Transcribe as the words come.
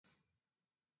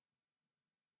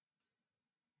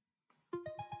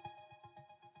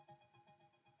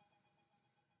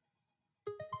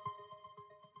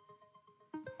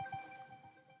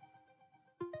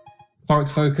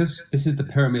Forex Focus, this is the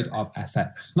pyramid of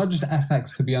FX. Not just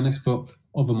FX, to be honest, but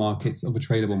other markets, other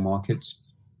tradable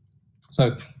markets.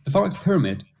 So the Forex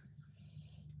pyramid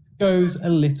goes a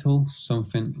little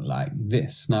something like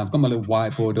this. Now, I've got my little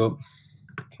whiteboard up.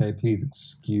 Okay, please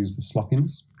excuse the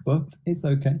sloppiness, but it's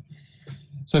okay.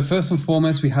 So first and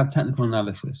foremost, we have technical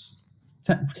analysis.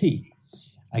 T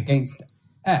against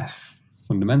F,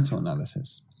 fundamental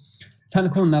analysis.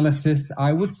 Technical analysis,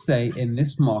 I would say in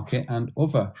this market and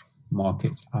other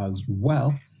markets as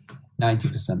well,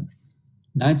 90%.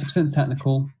 90%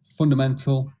 technical,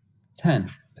 fundamental, 10%.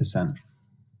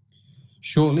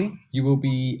 Shortly, you will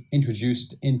be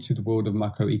introduced into the world of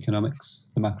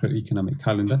macroeconomics, the macroeconomic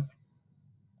calendar,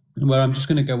 where I'm just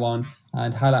going to go on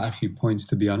and highlight a few points,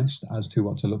 to be honest, as to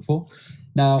what to look for.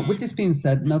 Now, with this being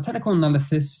said, now technical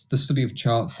analysis, the study of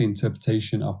charts, the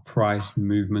interpretation of price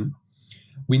movement,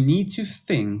 we need to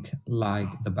think like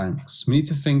the banks. We need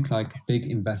to think like big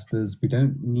investors. We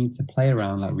don't need to play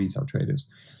around like retail traders.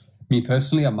 Me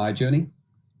personally, on my journey,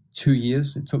 2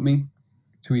 years it took me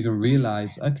to even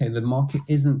realize, okay, the market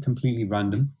isn't completely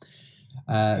random.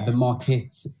 The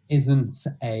market isn't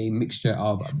a mixture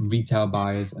of retail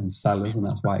buyers and sellers, and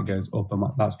that's why it goes up and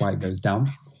that's why it goes down.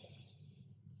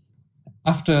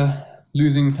 After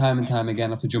losing time and time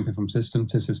again, after jumping from system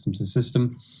to system to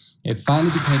system, it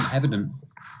finally became evident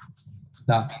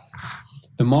that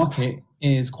the market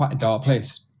is quite a dark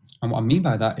place. And what I mean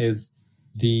by that is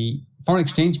the foreign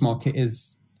exchange market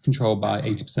is controlled by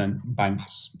 80%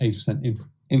 banks, 80%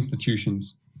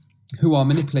 institutions who are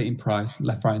manipulating price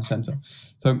left, right, and center.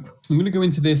 So I'm going to go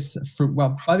into this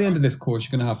well, by the end of this course,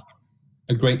 you're going to have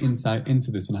a great insight into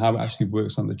this and how it actually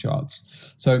works on the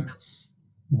charts. So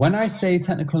when I say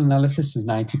technical analysis is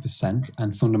 90%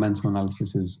 and fundamental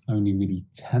analysis is only really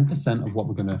 10% of what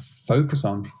we're going to focus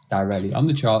on directly on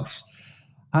the charts,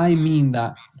 I mean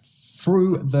that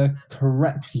through the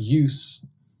correct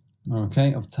use,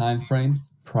 okay, of time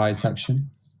frames, price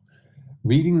action,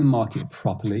 reading the market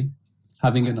properly,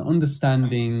 having an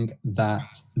understanding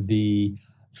that the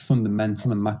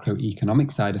fundamental and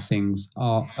macroeconomic side of things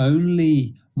are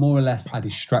only more or less a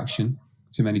distraction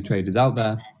to many traders out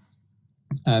there,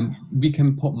 we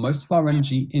can put most of our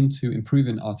energy into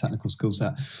improving our technical skill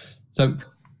set. So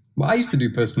what I used to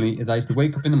do personally is I used to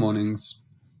wake up in the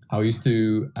mornings. I used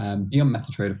to be on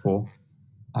MetaTrader 4.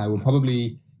 I will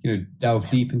probably delve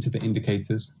deep into the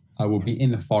indicators. I will be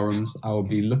in the forums. I will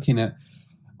be looking at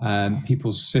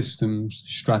people's systems,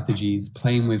 strategies,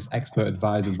 playing with expert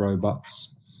advisor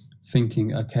robots,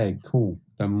 thinking, okay, cool,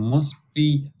 there must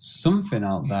be something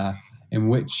out there in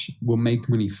which will make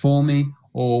money for me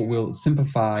or will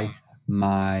simplify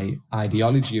my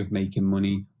ideology of making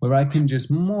money, where I can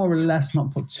just more or less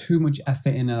not put too much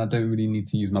effort in and I don't really need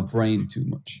to use my brain too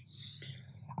much.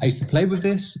 I used to play with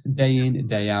this day in,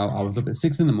 day out. I was up at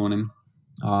 6 in the morning.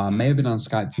 I may have been on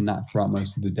Skype to nap throughout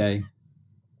most of the day.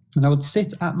 And I would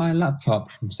sit at my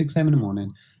laptop from 6 a.m. in the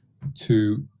morning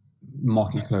to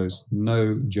market close.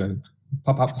 No joke.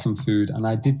 Pop out for some food. And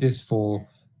I did this for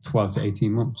 12 to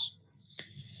 18 months.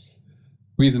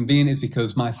 Reason being is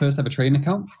because my first ever trading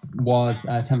account was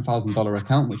a $10,000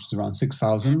 account, which is around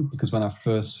 $6,000. Because when I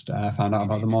first found out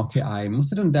about the market, I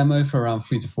must have done demo for around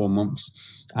 3 to 4 months.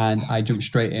 And I jumped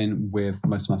straight in with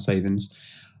most of my savings.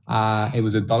 It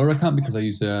was a dollar account because I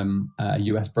used a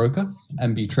US broker,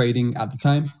 MB Trading at the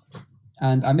time.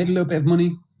 And I made a little bit of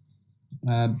money,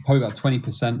 probably about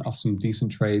 20% off some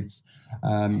decent trades.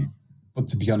 But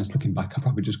to be honest, looking back, I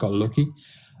probably just got lucky.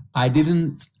 I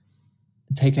didn't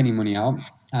take any money out.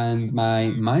 And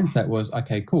my mindset was,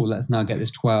 okay, cool, let's now get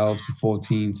this 12 to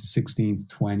 14 to 16 to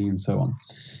 20 and so on.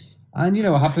 And you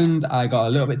know what happened? I got a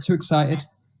little bit too excited.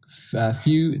 A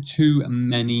few too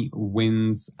many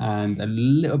wins and a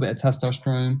little bit of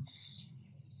testosterone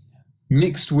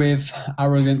mixed with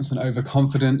arrogance and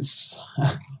overconfidence.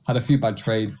 Had a few bad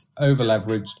trades, over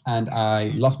leveraged, and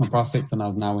I lost my profits and I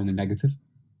was now in the negative.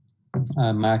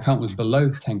 My account was below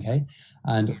 10K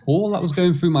and all that was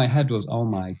going through my head was, oh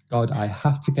my God, I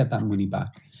have to get that money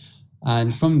back.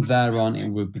 And from there on,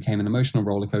 it became an emotional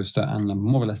roller coaster and I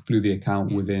more or less blew the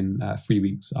account within 3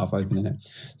 weeks of opening it.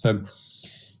 So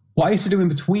what I used to do in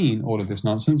between all of this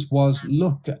nonsense was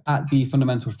look at the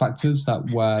fundamental factors that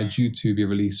were due to be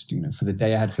released, for the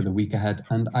day ahead, for the week ahead.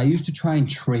 And I used to try and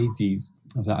trade these.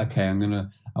 I was like, okay,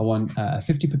 I want a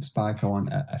 50 pip spike. I want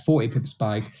a 40 pip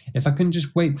spike. If I can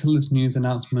just wait till this news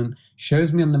announcement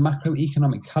shows me on the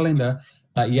macroeconomic calendar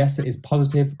that yes, it is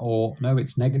positive or no,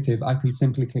 it's negative, I can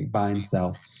simply click buy and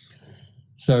sell.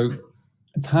 So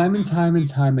time and time and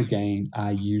time again,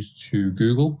 I used to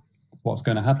Google what's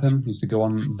going to happen. Is to go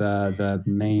on the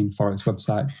main Forex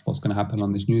websites, what's going to happen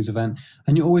on this news event,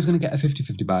 and you're always going to get a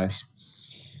 50-50 bias.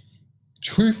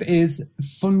 Truth is,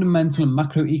 fundamental and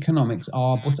macroeconomics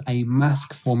are but a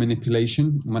mask for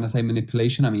manipulation. And when I say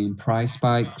manipulation, I mean price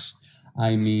spikes.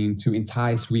 I mean to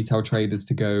entice retail traders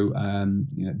to go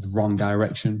the wrong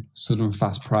direction. Sudden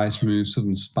fast price moves,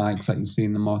 sudden spikes that you see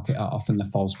in the market are often the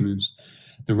false moves.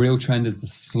 The real trend is the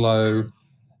slow,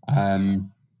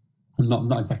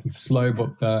 not exactly slow,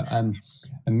 but the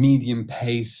a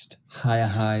medium-paced, higher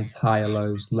highs, higher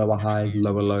lows, lower highs,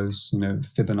 lower lows,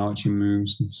 Fibonacci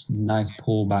moves, nice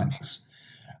pullbacks,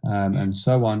 and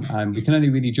so on. And we can only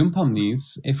really jump on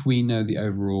these if we know the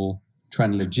overall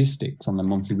trend logistics on the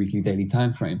monthly, weekly, daily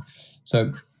time frame.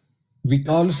 So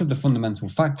regardless of the fundamental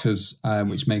factors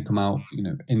which may come out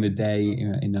in the day,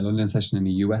 in the London session, in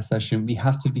the US session, we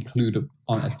have to be clued up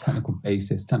on a technical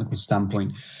basis, technical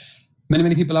standpoint.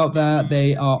 Many people out there,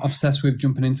 they are obsessed with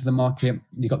jumping into the market.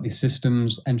 You've got these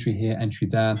systems, entry here, entry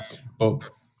there, but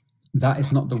that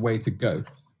is not the way to go.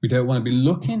 We don't want to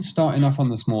be starting off on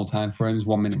the small time frames,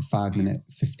 1 minute, 5 minute,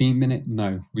 15 minute.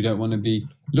 No, we don't want to be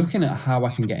looking at how I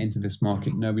can get into this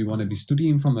market. No, we want to be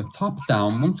studying from the top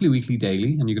down, monthly, weekly,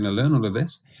 daily, and you're going to learn all of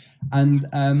this. And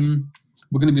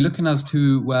we're going to be looking as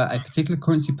to where a particular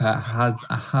currency pair has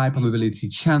a high probability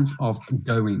chance of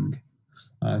going.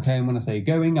 Okay, and when I say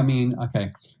going, I mean,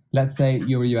 okay, let's say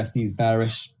Euro USD is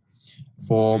bearish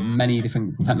for many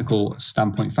different technical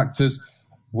standpoint factors.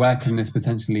 Where can this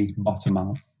potentially bottom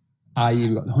out? I.e.,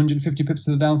 we've got 150 pips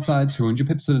to the downside, 200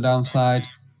 pips to the downside.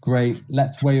 Great,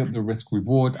 let's weigh up the risk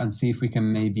reward and see if we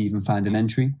can maybe even find an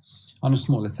entry on a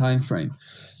smaller time frame.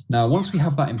 Now, once we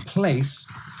have that in place,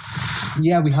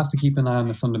 yeah, we have to keep an eye on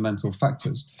the fundamental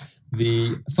factors.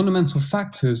 The fundamental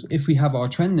factors, if we have our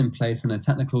trend in place and the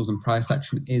technicals and price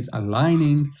action is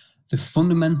aligning, the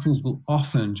fundamentals will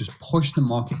often just push the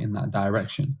market in that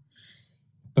direction.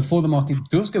 Before the market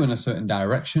does go in a certain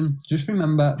direction, just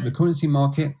remember the currency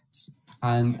markets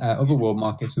and other world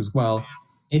markets as well,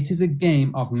 it is a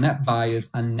game of net buyers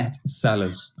and net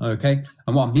sellers, okay?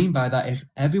 And what I mean by that, if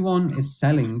everyone is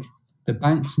selling, the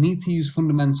banks need to use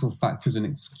fundamental factors and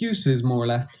excuses, more or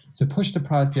less, to push the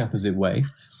price the opposite way.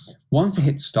 1, to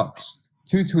hit stops,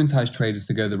 2, to entice traders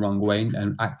to go the wrong way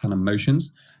and act on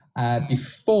emotions,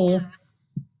 before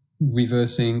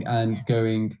reversing and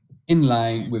going in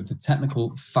line with the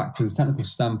technical factors, technical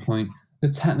standpoint, the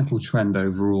technical trend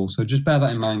overall. So just bear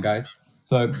that in mind, guys.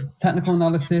 So technical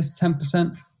analysis,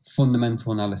 10%,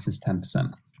 fundamental analysis,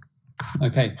 10%.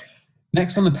 Okay,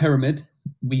 next on the pyramid,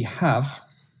 we have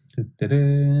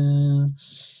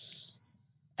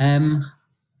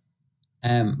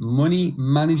money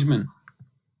management.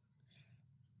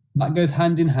 That goes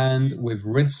hand in hand with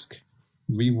risk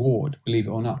reward, believe it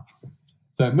or not.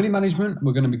 So money management,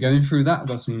 we're going to be going through that. We've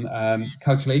got some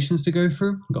calculations to go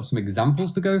through. We've got some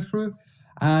examples to go through.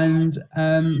 And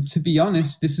to be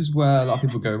honest, this is where a lot of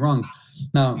people go wrong.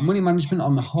 Now, money management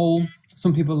on the whole,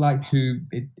 some people like to,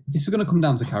 this is going to come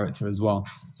down to character as well.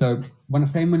 So when I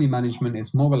say money management,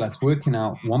 it's more or less working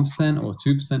out 1% or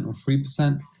 2% or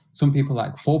 3%. Some people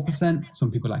like 4%,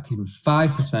 some people like even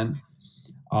 5%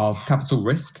 of capital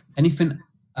risk. Anything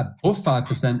above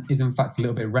 5% is in fact a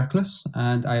little bit reckless,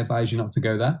 and I advise you not to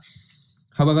go there.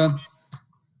 However,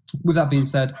 with that being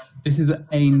said, this is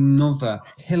another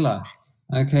pillar,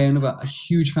 okay, another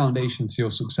huge foundation to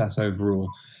your success overall.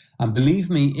 And believe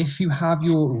me, if you have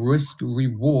your risk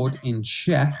reward in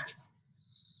check,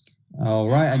 all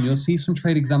right, and you'll see some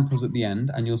trade examples at the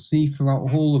end, and you'll see throughout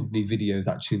all of the videos,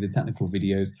 actually the technical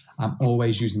videos, I'm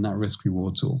always using that risk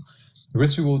reward tool. The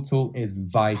risk reward tool is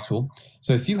vital.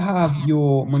 So if you have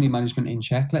your money management in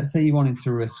check, let's say you wanted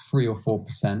to risk 3 or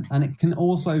 4%, and it can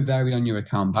also vary on your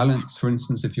account balance. For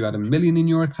instance, if you had $1 million in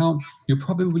your account, you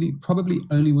probably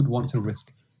only would want to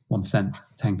risk 1%,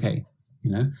 10K,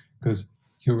 because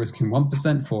you're risking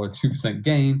 1% for a 2%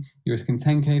 gain, you're risking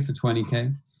 10K for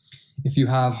 20K. If you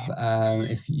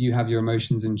have your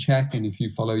emotions in check and if you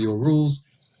follow your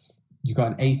rules, you've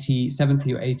got an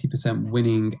 70 or 80%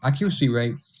 winning accuracy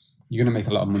rate, you're going to make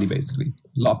a lot of money, basically,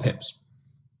 a lot of pips.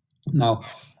 Now,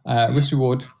 risk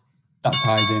reward, that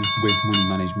ties in with money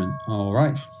management. All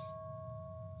right.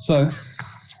 So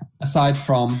aside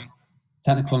from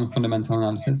technical and fundamental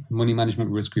analysis, money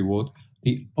management, risk reward,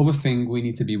 the other thing we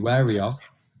need to be wary of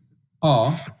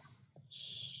are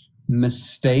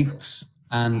mistakes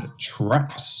and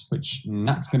traps, which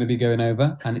Nat's going to be going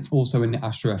over, and it's also in the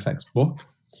Astro FX book.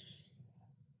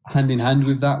 Hand in hand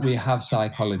with that, we have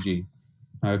psychology.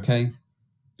 Okay,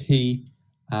 P,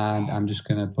 and I'm just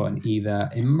going to put an E there,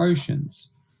 emotions.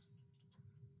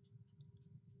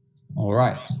 All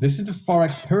right, so this is the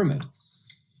Forex pyramid.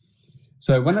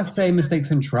 So when I say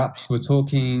mistakes and traps, we're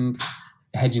talking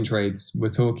hedging trades, we're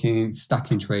talking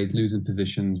stacking trades, losing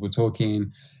positions, we're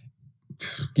talking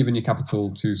giving your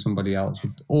capital to somebody else,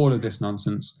 with all of this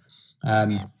nonsense.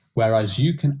 Whereas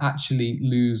you can actually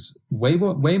lose way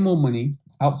more money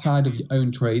outside of your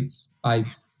own trades by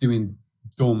doing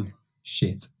dumb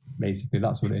shit. Basically,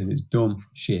 that's what it is. It's dumb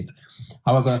shit.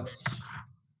 However,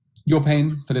 you're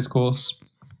paying for this course.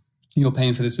 You're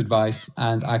paying for this advice,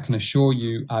 and I can assure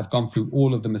you I've gone through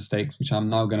all of the mistakes, which I'm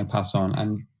now going to pass on.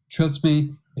 And trust me,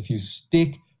 if you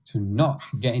stick to not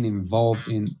getting involved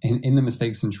in the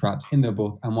mistakes and traps in the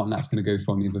book and what Nat's going to go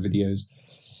through on the other videos,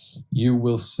 you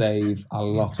will save a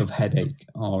lot of headache,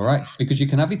 all right? Because you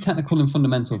can have your technical and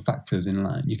fundamental factors in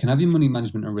line. You can have your money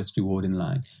management and risk reward in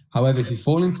line. However, if you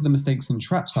fall into the mistakes and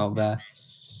traps out there,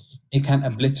 it can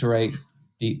obliterate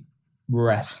the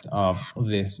rest of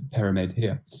this pyramid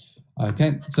here.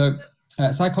 Okay, so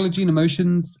psychology and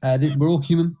emotions, we're all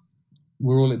human.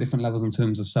 We're all at different levels in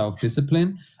terms of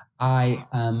self-discipline. I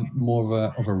am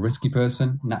more of a risky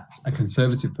person. Nat's a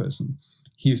conservative person.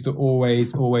 He used to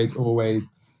always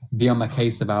be on my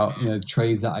case about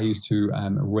trades that I used to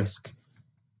risk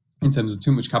in terms of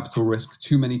too much capital risk,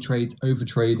 too many trades, over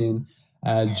trading,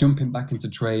 jumping back into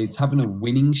trades, having a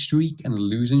winning streak and a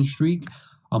losing streak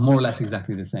are more or less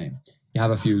exactly the same. You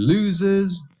have a few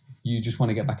losers. You just want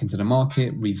to get back into the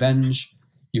market, revenge.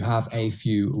 You have a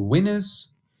few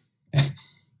winners.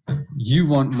 You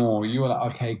want more. You're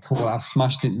like, okay, cool, I've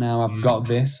smashed it now. I've got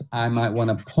this. I might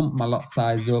want to pump my lot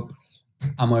size up.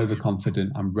 I'm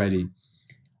overconfident. I'm ready.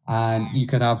 And you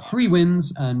could have 3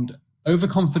 wins and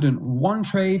overconfident 1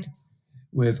 trade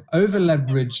with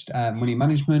over-leveraged money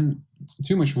management,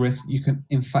 too much risk. You can,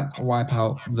 in fact, wipe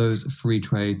out those 3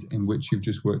 trades in which you've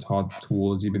just worked hard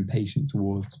towards, you've been patient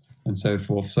towards, and so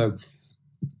forth. So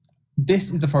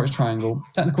this is the Forex triangle: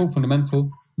 technical, fundamental,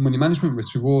 money management,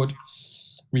 risk reward.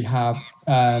 We have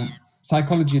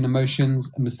psychology and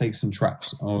emotions, and mistakes and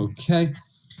traps. Okay,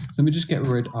 so let me just get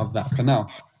rid of that for now.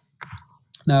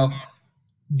 Now,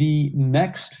 the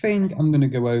next thing I'm going to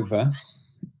go over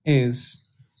is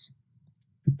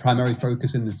primary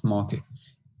focus in this market: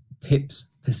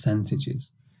 pips,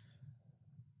 percentages.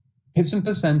 Pips and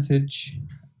percentage.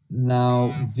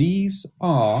 Now, these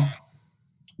are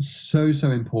so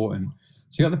important.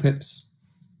 So you got the pips.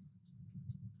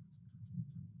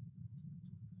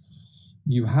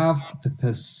 You have the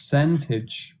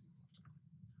percentage,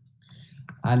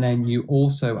 and then you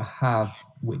also have,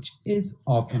 which is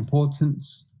of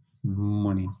importance,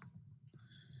 money.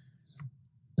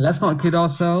 Let's not kid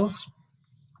ourselves.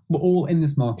 We're all in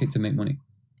this market to make money.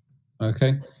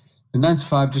 Okay? The 9 to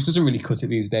 5 just doesn't really cut it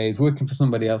these days. Working for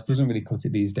somebody else doesn't really cut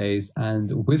it these days.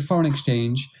 And with foreign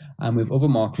exchange and with other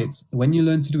markets, when you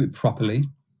learn to do it properly,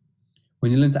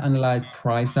 when you learn to analyze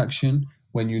price action,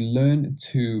 when you learn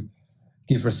to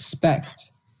give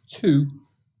respect to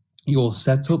your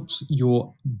setups,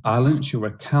 your balance, your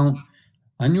account,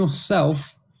 and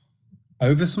yourself,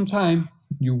 over some time,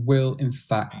 you will in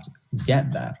fact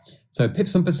get there. So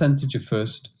pips and percentage are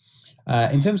first.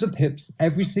 In terms of pips,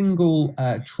 every single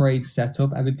trade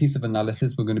setup, every piece of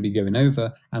analysis we're going to be going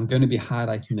over, I'm going to be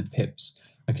highlighting the pips.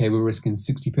 Okay, we're risking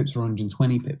 60 pips or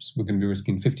 120 pips. We're going to be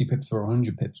risking 50 pips or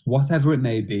 100 pips. Whatever it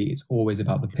may be, it's always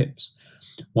about the pips.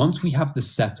 Once we have the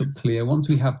setup clear, once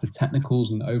we have the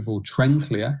technicals and the overall trend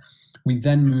clear, we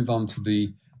then move on to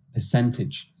the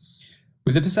percentage.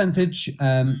 With the percentage,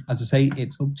 as I say,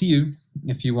 it's up to you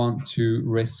if you want to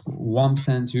risk 1%,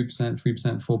 2%,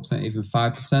 3%, 4%, even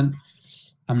 5%.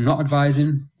 I'm not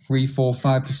advising 3, 4,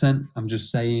 5%. I'm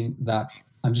just saying that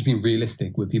I'm just being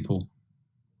realistic with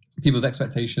people's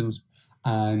expectations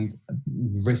and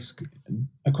risk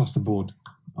across the board.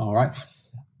 All right.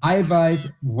 I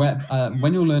advise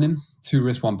when you're learning to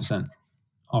risk 1%.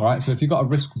 All right. So if you've got a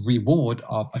risk reward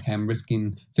of, okay, I'm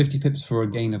risking 50 pips for a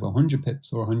gain of 100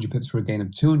 pips or 100 pips for a gain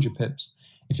of 200 pips.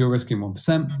 If you're risking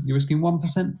 1%, you're risking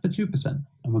 1% for 2%.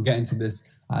 And we'll get into this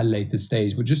at a later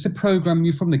stage. But just to program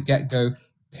you from the get-go,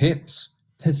 pips,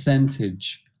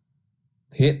 percentage,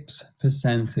 pips,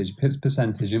 percentage, pips,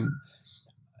 percentage. And,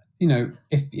 you know,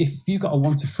 if you've got a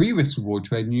 1 to 3 risk reward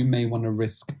trade, and you may want to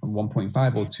risk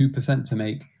 1.5 or 2% to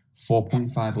make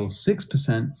 4.5 or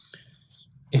 6%.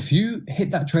 If you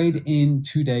hit that trade in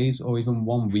 2 days or even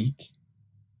 1 week,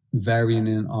 varying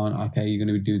in on, okay, you're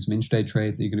going to be doing some intraday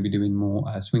trades, you're going to be doing more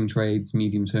swing trades,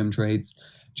 medium-term trades.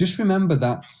 Just remember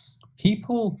that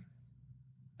people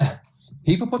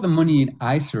put the money in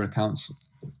ISA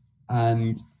accounts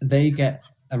and they get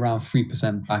around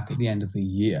 3% back at the end of the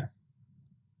year.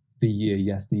 The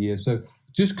year. So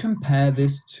just compare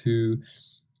this to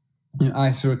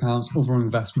ISA accounts, other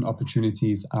investment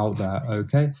opportunities out there,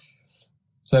 okay?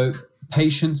 So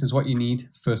patience is what you need,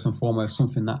 first and foremost,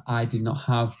 something that I did not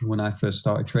have when I first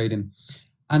started trading.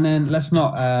 And then let's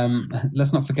not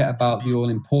forget about the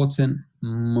all-important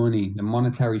money, the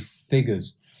monetary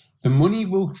figures. The money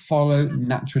will follow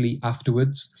naturally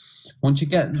afterwards. Once you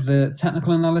get the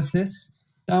technical analysis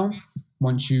down,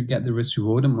 once you get the risk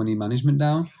reward and money management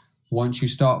down, once you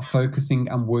start focusing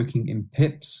and working in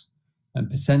pips and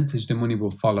percentage, the money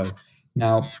will follow.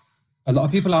 Now, a lot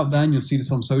of people out there, and you'll see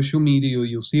this on social media, or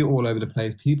you'll see it all over the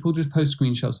place, people just post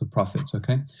screenshots of profits,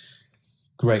 okay?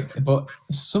 Great. But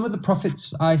some of the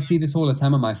profits, I see this all the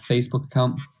time on my Facebook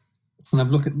account. And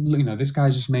I've looked at, this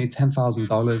guy's just made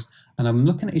 $10,000, and I'm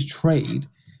looking at his trade,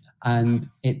 and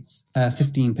it's a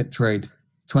 15 pip trade,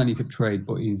 20 pip trade,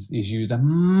 but he's used a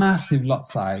massive lot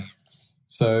size.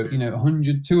 So,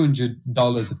 $100,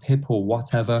 $200 a pip or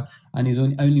whatever, and he's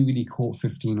only really caught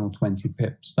 15 or 20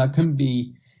 pips. That can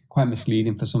be quite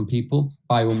misleading for some people.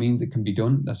 By all means, it can be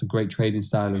done. That's a great trading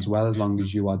style as well, as long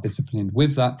as you are disciplined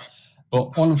with that.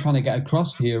 But all I'm trying to get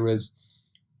across here is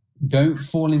don't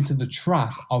fall into the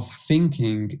trap of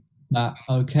thinking that,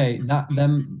 okay, that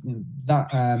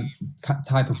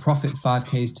type of profit,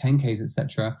 5Ks, 10Ks,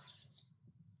 etc.,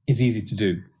 is easy to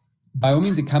do. By all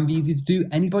means, it can be easy to do.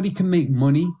 Anybody can make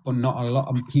money, but not a lot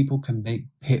of people can make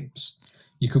pips.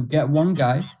 You could get one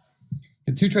guy,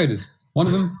 get two traders. One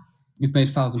of them, he's made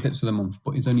 1,000 pips for the month,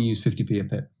 but he's only used 50p a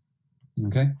pip.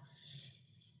 Okay.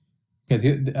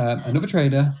 Another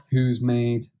trader who's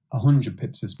made 100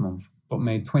 pips this month, but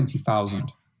made 20,000.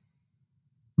 All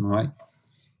right.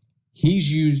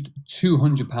 He's used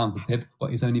 £200 a pip, but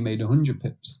he's only made 100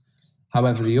 pips.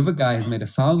 However, the other guy has made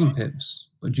 1,000 pips,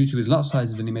 but due to his lot size,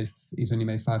 he's only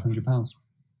made £500.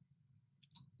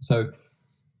 So,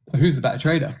 who's the better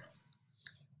trader?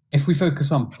 If we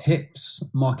focus on pips,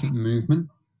 market movement,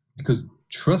 because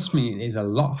trust me, it is a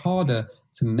lot harder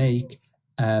to make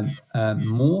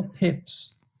more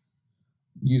pips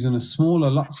using a smaller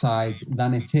lot size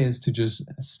than it is to just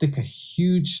stick a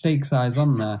huge stake size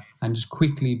on there and just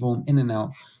quickly boom in and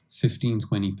out 15,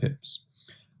 20 pips.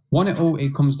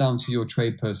 It comes down to your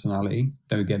trade personality,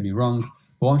 don't get me wrong,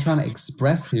 but what I'm trying to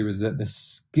express here is that the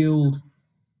skilled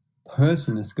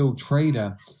person, the skilled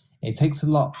trader, it takes a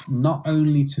lot not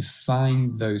only to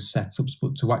find those setups,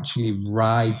 but to actually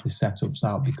ride the setups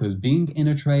out, because being in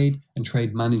a trade and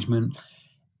trade management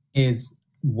is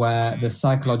where the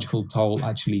psychological toll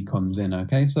actually comes in,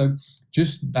 okay? So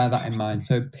just bear that in mind.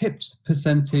 So pips,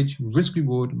 percentage, risk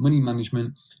reward, money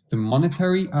management, the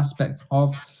monetary aspect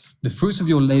of the fruits of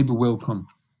your labor will come,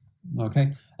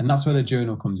 okay? And that's where the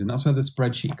journal comes in. That's where the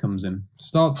spreadsheet comes in.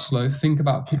 Start slow, think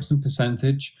about pips and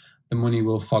percentage. The money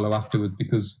will follow afterwards,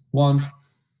 because one,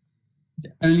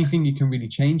 the only thing you can really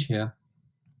change here,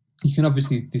 you can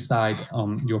obviously decide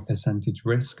on your percentage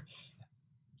risk.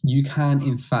 You can,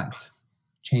 in fact,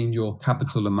 change your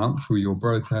capital amount through your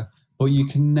broker, but you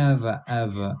can never,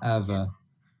 ever, ever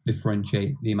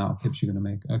differentiate the amount of pips you're going to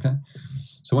make, okay?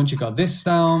 So once you've got this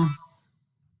down,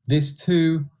 this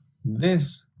too,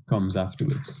 this comes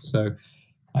afterwards. So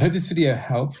I hope this video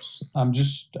helps. I'm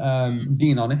just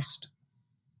being honest.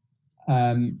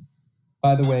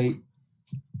 By the way,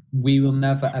 we will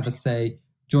never ever say,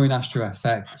 join Astro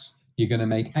FX, you're going to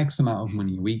make X amount of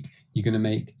money a week, you're going to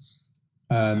make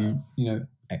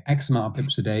X amount of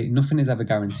pips a day. Nothing is ever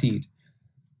guaranteed.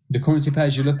 The currency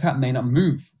pairs you look at may not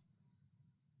move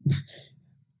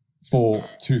for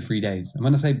 2-3 days. And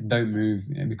when I say don't move,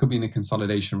 we could be in a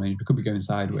consolidation range, we could be going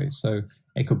sideways. So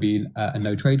it could be a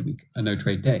no trade week, a no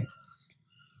trade day.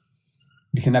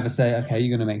 We can never say, okay,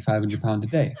 you're going to make £500 a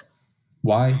day.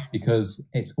 Why? Because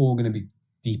it's all going to be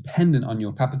dependent on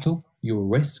your capital, your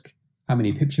risk, how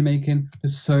many pips you're making.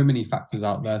 There's so many factors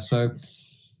out there. So,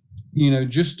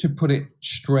 just to put it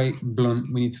straight,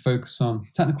 blunt, we need to focus on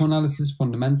technical analysis,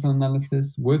 fundamental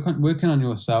analysis, working on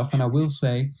yourself. And I will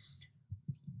say,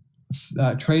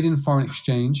 trading foreign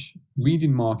exchange,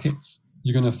 reading markets,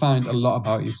 you're going to find a lot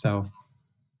about yourself.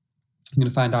 You're going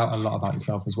to find out a lot about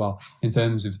yourself as well, in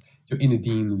terms of your inner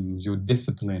demons, your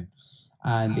discipline.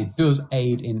 And it does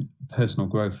aid in personal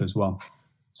growth as well.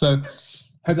 So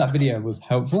hope that video was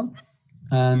helpful,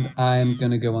 and I'm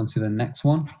going to go on to the next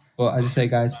one. But as I say,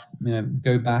 guys,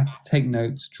 go back, take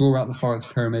notes, draw out the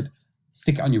Forex pyramid,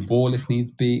 stick it on your wall if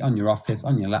needs be, on your office,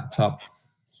 on your laptop.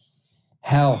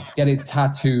 Hell, get it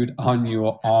tattooed on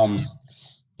your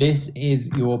arms. This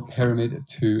is your pyramid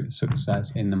to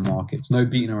success in the markets. No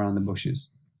beating around the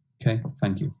bushes. Okay,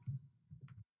 thank you.